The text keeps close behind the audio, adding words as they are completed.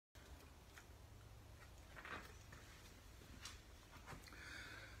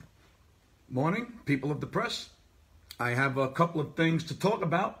Morning, people of the press. I have a couple of things to talk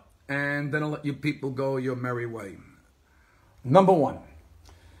about, and then I'll let you people go your merry way. Number one,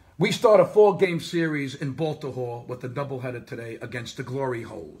 we start a 4-game series in Baltimore with a doubleheader today against the Glory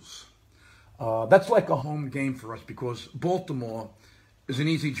Holes. That's like a home game for us because Baltimore is an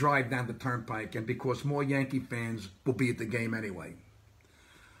easy drive down the turnpike and because more Yankee fans will be at the game anyway.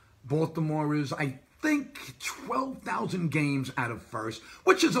 Baltimore is, I think, 12,000 games out of first,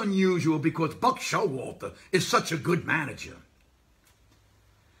 which is unusual because Buck Showalter is such a good manager.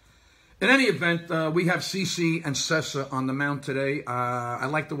 In any event, we have Cessa and Cessa on the mound today. I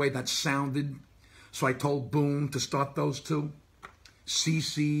like the way that sounded, so I told Boone to start those two.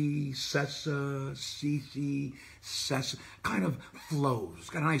 Cessa, Cessa, kind of flows,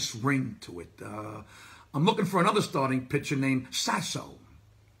 got a nice ring to it. I'm looking for another starting pitcher named Sasso,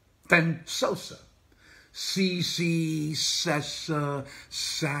 then Sosa. Cessa,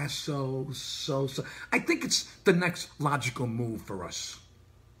 Sasso, Sosa. I think it's the next logical move for us.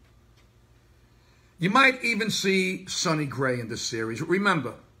 You might even see Sonny Gray in this series.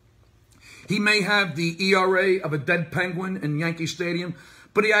 Remember, he may have the ERA of a dead penguin in Yankee Stadium,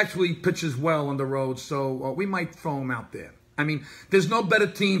 but he actually pitches well on the road, so we might throw him out there. I mean, there's no better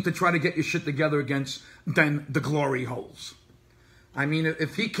team to try to get your shit together against than the Glory Holes. I mean,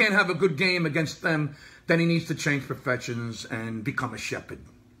 if he can't have a good game against them, then he needs to change professions and become a shepherd.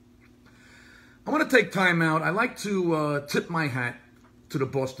 I want to take time out. I like to tip my hat to the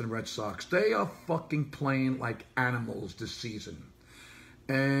Boston Red Sox. They are fucking playing like animals this season.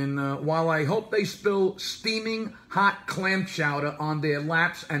 And while I hope they spill steaming hot clam chowder on their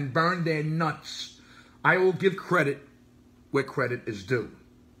laps and burn their nuts, I will give credit where credit is due.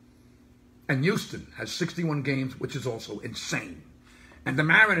 And Houston has 61 games, which is also insane. And the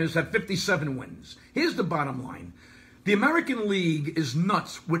Mariners have 57 wins. Here's the bottom line. The American League is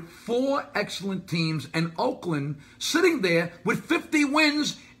nuts with 4 excellent teams and Oakland sitting there with 50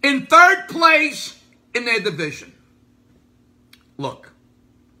 wins in 3rd place in their division. Look,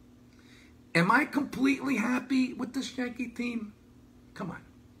 am I completely happy with this Yankee team? Come on.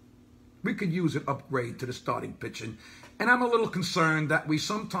 We could use an upgrade to the starting pitching. And I'm a little concerned that we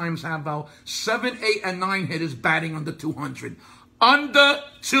sometimes have our 7, 8, and 9 hitters batting under 200. Under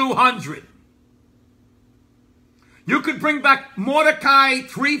 200. You could bring back Mordecai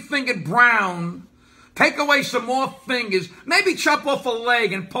Three-Fingered Brown, take away some more fingers, maybe chop off a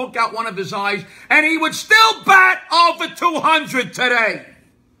leg and poke out one of his eyes, and he would still bat over 200 today.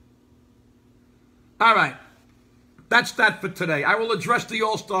 All right. That's that for today. I will address the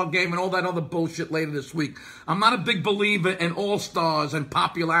All-Star game and all that other bullshit later this week. I'm not a big believer in All-Stars and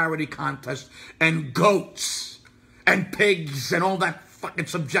popularity contests and goats and pigs and all that fucking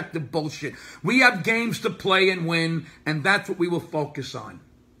subjective bullshit. We have games to play and win, and that's what we will focus on.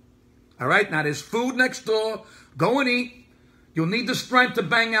 All right? Now, there's food next door. Go and eat. You'll need the strength to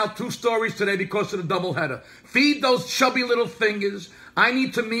bang out 2 stories today because of the doubleheader. Feed those chubby little fingers. I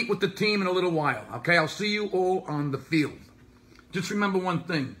need to meet with the team in a little while. Okay? I'll see you all on the field. Just remember one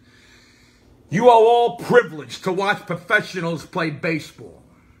thing. You are all privileged to watch professionals play baseball.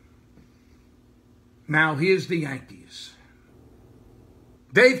 Now, here's the Yankees.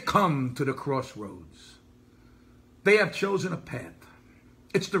 They've come to the crossroads. They have chosen a path.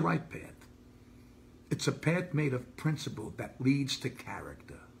 It's the right path. It's a path made of principle that leads to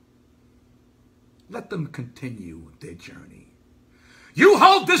character. Let them continue their journey. You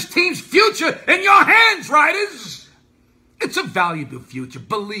hold this team's future in your hands, Riders. It's a valuable future,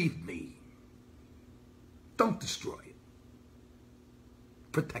 believe me. Don't destroy it.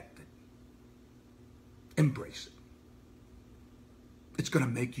 Protect it. Embrace it. It's going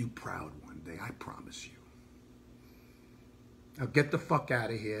to make you proud one day, I promise you. Now get the fuck out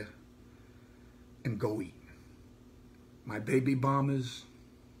of here and go eat. My baby bombers,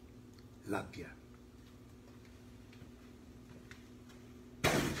 love ya.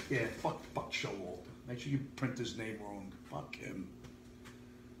 Yeah, fuck Showalter. Make sure you print his name wrong. Fuck him.